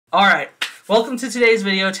Alright, welcome to today's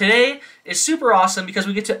video. Today is super awesome because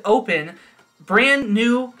we get to open brand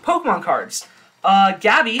new Pokemon cards.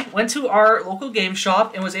 Gabby went to our local game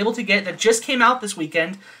shop and was able to get, that just came out this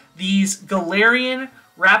weekend, these Galarian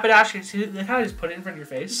Rapidash, look how I just put it in front of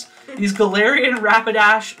your face, these Galarian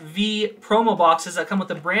Rapidash V promo boxes that come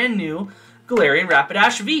with a brand new Galarian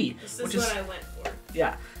Rapidash V. This is what I went for.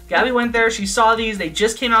 Yeah. Gabby went there, she saw these, they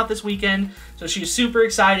just came out this weekend, so she's super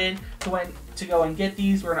excited to go and get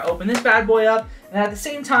these. We're going to open this bad boy up, and at the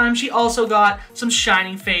same time, she also got some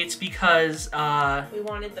Shining Fates because... we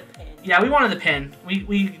wanted the pin. Yeah, we wanted the pin. We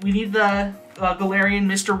need the Galarian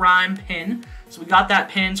Mr. Rhyme pin, so we got that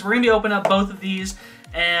pin. So we're going to be opening up both of these,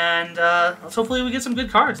 and let's hopefully we get some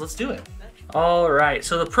good cards. Let's do it. Alright,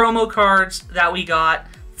 so the promo cards that we got,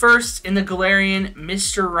 first in the Galarian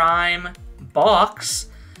Mr. Rhyme box,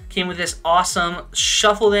 came with this awesome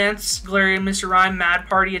Shuffle Dance Galarian Mr. Rhyme Mad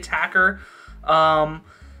Party Attacker.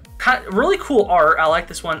 Kind of really cool art. I like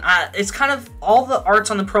this one. It's kind of all the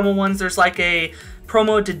arts on the promo ones. There's like a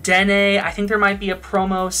promo Dedenne. I think there might be a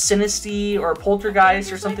promo Sinistea or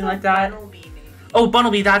Poltergeist or something like that. Oh,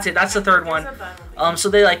 Bunnelby, that's it. That's the third one. So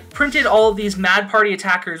they like printed all of these Mad Party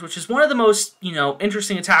Attackers, which is one of the most,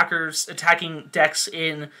 interesting attacking decks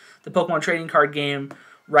in the Pokemon trading card game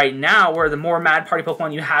right now, where the more Mad Party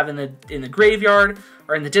Pokemon you have in the graveyard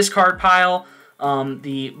or in the discard pile,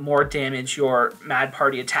 the more damage your Mad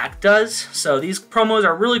Party attack does. So these promos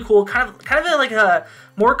are really cool, kind of like a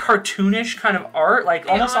more cartoonish kind of art, like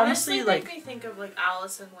honestly like make me think of like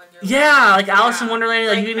Alice in Wonderland. Yeah, like Alice in Wonderland.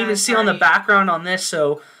 Like you can even see on the background on this,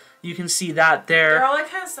 so you can see that there. They're all like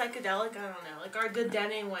kind of psychedelic. I don't know. Like our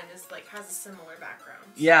Dedenne one is like has a similar background.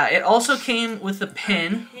 Yeah, it also came with the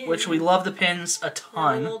pin, which we love the pins a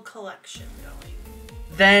ton. A little collection going.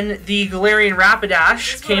 Then the Galarian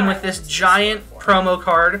Rapidash came with this giant promo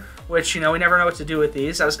card, which, we never know what to do with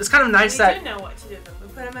these. It's kind of nice we do know what to do with them. We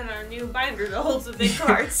put them in our new binder that holds the big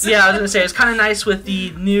cards. Yeah, I was going to say, it's kind of nice with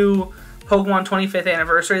the new Pokemon 25th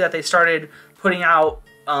anniversary that they started putting out,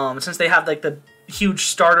 since they have like the huge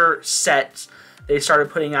starter sets, they started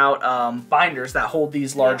putting out binders that hold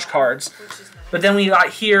these large cards. Nice. But then we got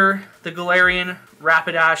here the Galarian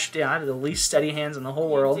Rapidash, I have the least steady hands in the whole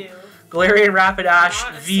world. Galarian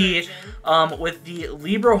Rapidash V with the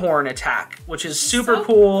Libra Horn attack, which is super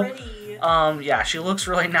cool. Pretty. Yeah, she looks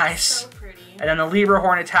really nice. So pretty. And then the Libra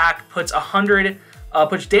Horn attack puts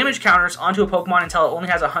puts damage counters onto a Pokemon until it only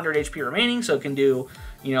has 100 HP remaining, so it can do,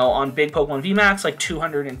 on big Pokemon VMAX, like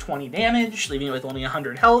 220 damage, leaving it with only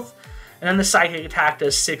 100 health. And then the Psychic attack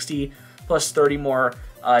does 60 plus 30 more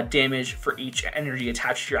damage for each energy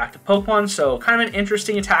attached to your active Pokemon. So kind of an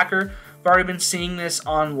interesting attacker. I've already been seeing this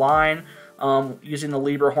online, using the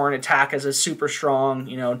Libra Horn attack as a super strong,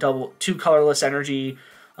 2 colorless energy,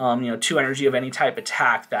 2 energy of any type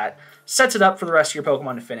attack that sets it up for the rest of your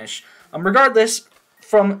Pokemon to finish. Regardless,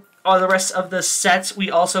 from the rest of the sets,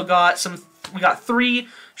 we also got we got 3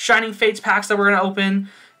 Shining Fates packs that we're going to open,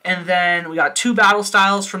 and then we got 2 Battle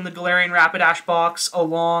Styles from the Galarian Rapidash box,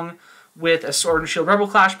 along with a Sword and Shield Rebel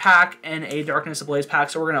Clash pack and a Darkness Ablaze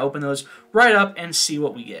pack, so we're going to open those right up and see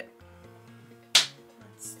what we get.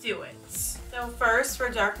 Let's do it. So first, for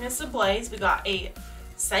Darkness Ablaze, we got a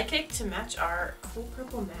Psychic to match our cool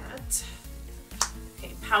purple mat.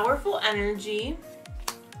 Okay, Powerful Energy,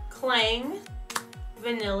 Clang,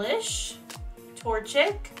 Vanillish,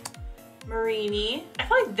 Torchic, Marini. I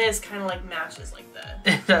feel like this kind of like matches like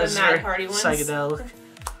the Mad Party ones. Psychedelic.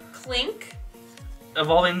 Clink.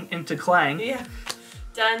 Evolving into Clang. Yeah.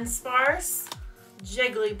 Dunsparce,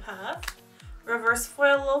 Jigglypuff, Reverse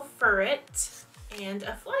Foil Furret, and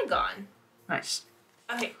a Flygon. Nice.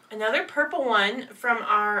 Okay, another purple one from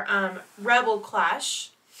our Rebel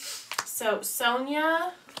Clash. So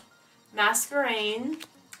Sonia, Masquerain,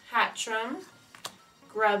 Hatchram,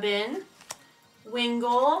 Grubbin,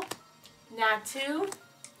 Wingull, Natu,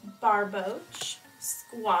 Barboach,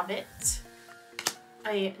 Squabit,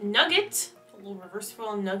 a Nugget, a little Reverse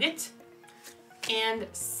Foil Nugget, and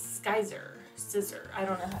Scissor. I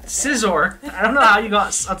don't know how to say Scizor. I don't know how you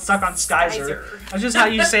got stuck on Scizor. That's just how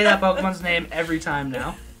you say that Pokemon's name every time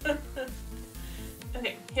now.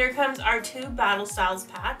 Okay, here comes our 2 Battle Styles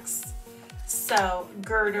packs. So,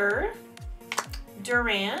 Girder,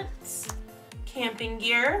 Durant, Camping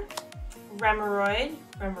Gear, Remoraid,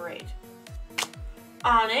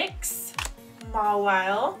 Onyx,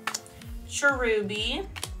 Mawile, Cherubi,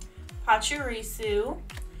 Pachirisu,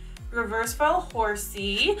 Reverse Foil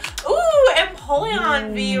Horsey. Ooh,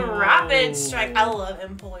 Empoleon v Rapid Strike. I love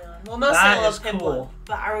Empoleon. Well, mostly I love Piplup, cool.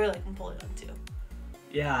 But I really like Empoleon too.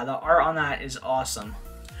 Yeah, the art on that is awesome.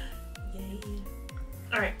 Yay.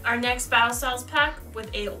 Alright, our next Battle Styles pack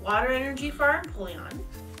with a Water Energy for our Empoleon,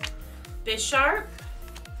 Bisharp,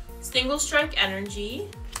 Single Strike Energy,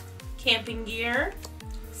 Camping Gear,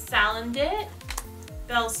 Salandit,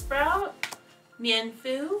 Bellsprout,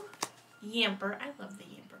 Mienfoo, Yamper, I love the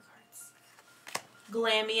Yamper cards,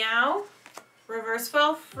 Glameow, Reverse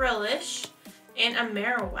Foil Frillish, and a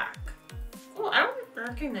Marowak. Oh, I don't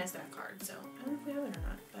recognize that card, so I don't know if we have it or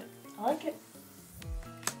not, but I like it.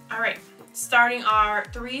 Alright, starting our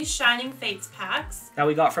 3 Shining Fates packs. That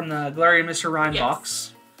we got from the Galarian Mr. Rhyme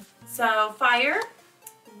box. So, Fire,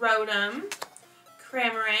 Rotom,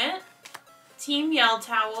 Cramorant, Team Yell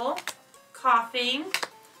Towel, Coughing,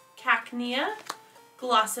 Cacnea,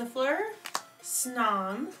 Glossifleur,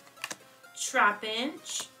 Snom,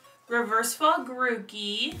 Trapinch, Reverse Fall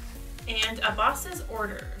Grookey, and a Boss's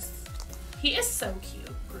Orders. He is so cute,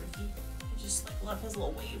 Grookey. I just love his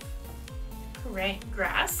little wave.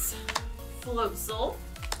 Grass, Floatzel,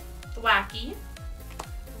 Thwackey,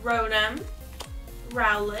 Rotom,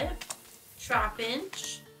 Rowlet,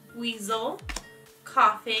 Trapinch, Weasel,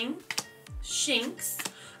 Coughing, Shinx.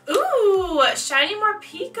 Ooh, Shiny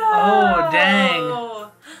Morpeko! Oh, dang.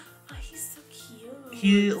 Oh, he's so cute.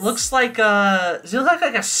 He looks like does he look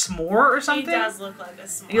like a s'more or something? He does look like a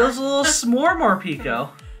s'more. He looks a little s'more Morpeko.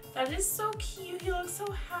 That is so cute. He looks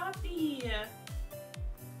so happy.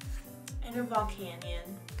 And a Volcanion.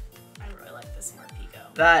 I really like this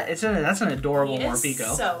Morpeko. That's an adorable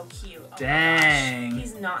Morpeko. Is so cute. Oh dang.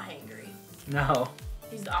 He's not hangry. No.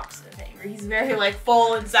 He's the opposite of hangry. He's very like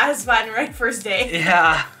full and satisfied and ready for his day.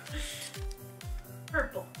 Yeah.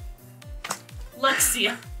 Purple.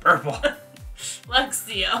 Luxio. Purple.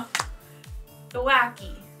 Luxio.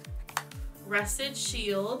 Thwackey. Rusted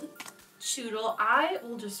Shield. Choodle. I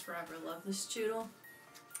will just forever love this Choodle.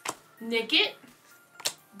 Nickit.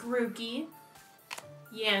 Grookey.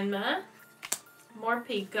 Yanma.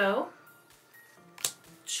 Morpeko.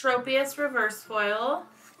 Tropius Reverse Foil.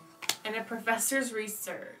 And a Professor's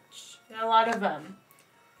Research. Got a lot of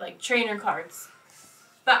like trainer cards.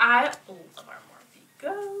 But I love our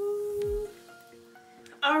Morpeko.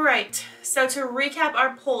 Alright, so to recap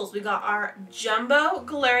our pulls, we got our Jumbo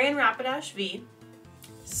Galarian Rapidash V.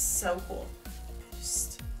 So cool.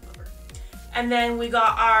 Just love her. And then we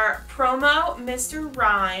got our promo Mr.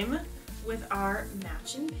 Rhyme with our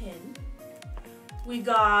matching pin. We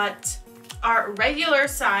got our regular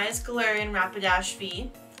size Galarian Rapidash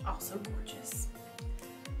V. Also gorgeous.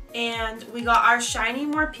 And we got our shiny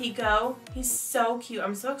Morpeko. He's so cute.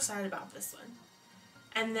 I'm so excited about this one.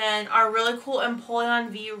 And then our really cool Empoleon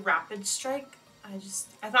V Rapid Strike.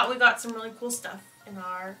 I thought we got some really cool stuff in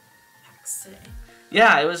our packs today.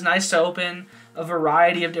 Yeah, it was nice to open a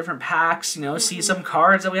variety of different packs, you know, see some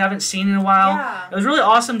cards that we haven't seen in a while. Yeah. It was really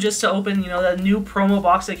awesome just to open, you know, the new promo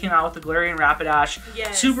box that came out with the Galarian Rapidash.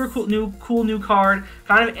 Yes. Super cool new card,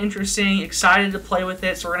 kind of interesting, excited to play with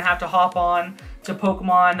it, so we're going to have to hop on to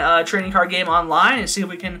Pokemon trading card game online and see if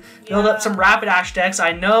we can build up some Rapidash decks.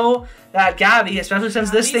 I know that Gabby, especially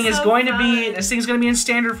since this thing's going to be in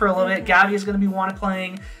standard for a little bit, Gabby is going to be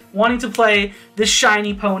wanting to play this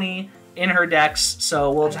shiny pony in her decks,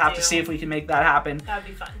 so we'll have to see if we can make that happen. That'd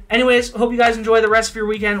be fun. Anyways, hope you guys enjoy the rest of your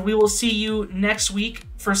weekend. We will see you next week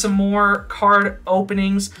for some more card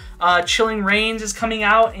openings. Chilling Reigns is coming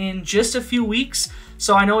out in just a few weeks,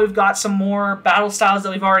 so I know we've got some more battle styles that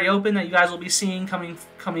we've already opened that you guys will be seeing coming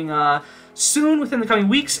soon within the coming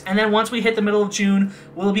weeks. And then once we hit the middle of June,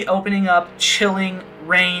 we'll be opening up Chilling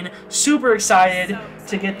Reign. Super excited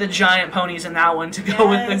to get the giant ponies in that one to go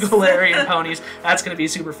with the Galarian ponies. That's going to be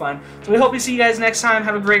super fun. So we hope we see you guys next time.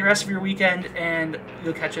 Have a great rest of your weekend, and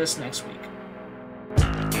you'll catch us next week.